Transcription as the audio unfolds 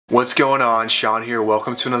What's going on? Sean here.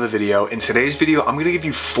 Welcome to another video. In today's video, I'm going to give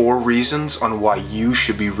you 4 reasons on why you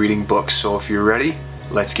should be reading books. So if you're ready,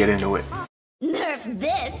 let's get into it. Nerf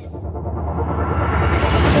this!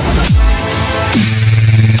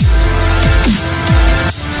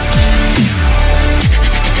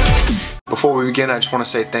 Before we begin, I just want to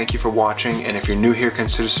say thank you for watching, and if you're new here,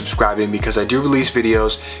 consider subscribing because I do release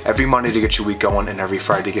videos every Monday to get your week going and every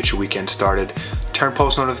Friday to get your weekend started. Turn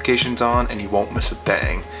post notifications on and you won't miss a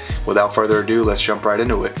thing. Without further ado, let's jump right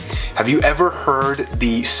into it. Have you ever heard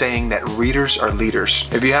the saying that readers are leaders?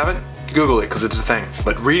 If you haven't, Google it because it's a thing.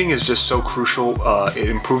 But reading is just so crucial. It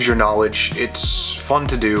improves your knowledge. It's fun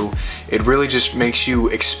to do. It really just makes you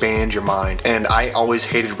expand your mind. And I always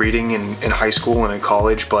hated reading in high school and in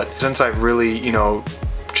college, but since I've really,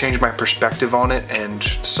 changed my perspective on it and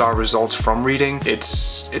saw results from reading,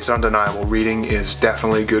 it's undeniable. Reading is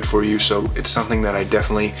definitely good for you, so it's something that I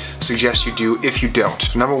definitely suggest you do if you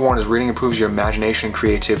don't. Number 1 is reading improves your imagination and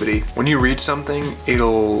creativity. When you read something,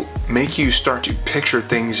 it'll make you start to picture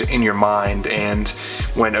things in your mind, and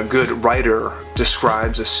when a good writer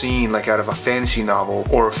describes a scene like out of a fantasy novel,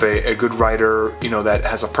 or if a good writer, that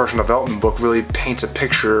has a personal development book really paints a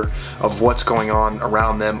picture of what's going on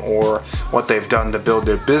around them or what they've done to build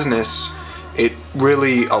their business, it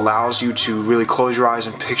really allows you to really close your eyes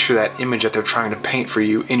and picture that image that they're trying to paint for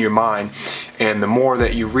you in your mind. And the more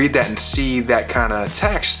that you read that and see that kind of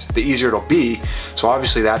text, the easier it'll be. So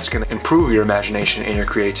obviously that's going to improve your imagination and your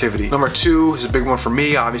creativity. Number 2 is a big one for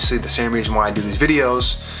me. Obviously the same reason why I do these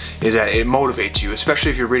videos is that it motivates you,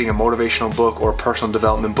 especially if you're reading a motivational book or a personal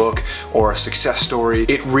development book or a success story.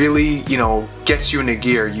 It really, gets you into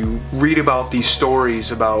gear. You read about these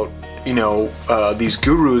stories about these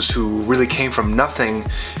gurus who really came from nothing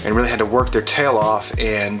and really had to work their tail off,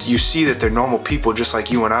 and you see that they're normal people just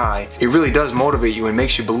like you and I. It really does motivate you and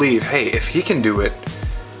makes you believe, hey, if he can do it,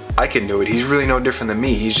 I can do it. He's really no different than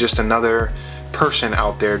me. He's just another person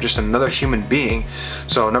out there, just another human being.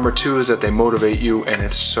 So number 2 is that they motivate you, and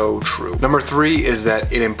it's so true. Number 3 is that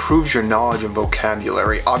it improves your knowledge and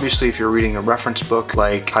vocabulary. Obviously, if you're reading a reference book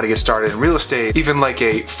like How to Get Started in Real Estate, even like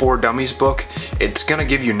a For Dummies book, it's gonna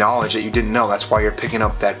give you knowledge that you didn't know. That's why you're picking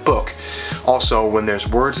up that book. Also, when there's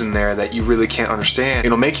words in there that you really can't understand,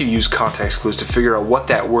 it'll make you use context clues to figure out what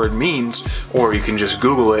that word means, or you can just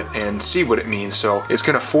Google it and see what it means. So it's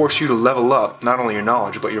gonna force you to level up not only your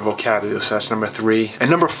knowledge but your vocabulary. So that's number 3. And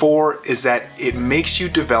number 4 is that it makes you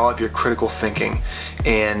develop your critical thinking.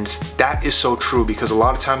 And that is so true, because a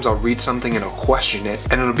lot of times I'll read something and I'll question it,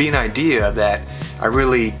 and it'll be an idea that I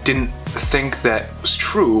really didn't think that was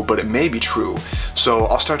true, but it may be true. So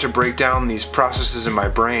I'll start to break down these processes in my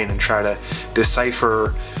brain and try to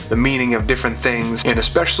decipher the meaning of different things. And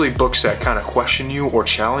especially books that kind of question you or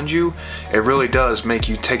challenge you, it really does make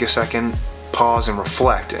you take a second, pause and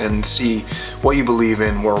reflect and see what you believe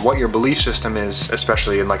in or what your belief system is,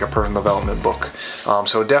 especially in like a personal development book.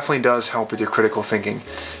 So it definitely does help with your critical thinking.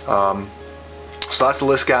 So that's the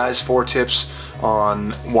list, guys. 4 tips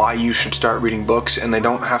on why you should start reading books, and they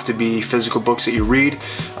don't have to be physical books that you read.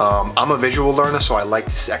 I'm a visual learner, so I like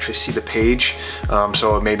to actually see the page.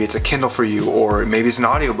 So maybe it's a Kindle for you, or maybe it's an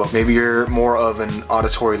audiobook. Maybe you're more of an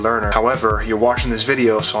auditory learner. However, you're watching this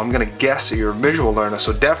video, so I'm gonna guess that you're a visual learner.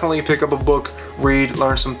 So definitely pick up a book, read,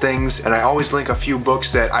 learn some things, and I always link a few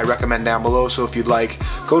books that I recommend down below, so if you'd like,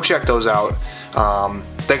 go check those out.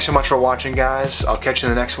 Thanks so much for watching, guys. I'll catch you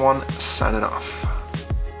in the next one. Signing off.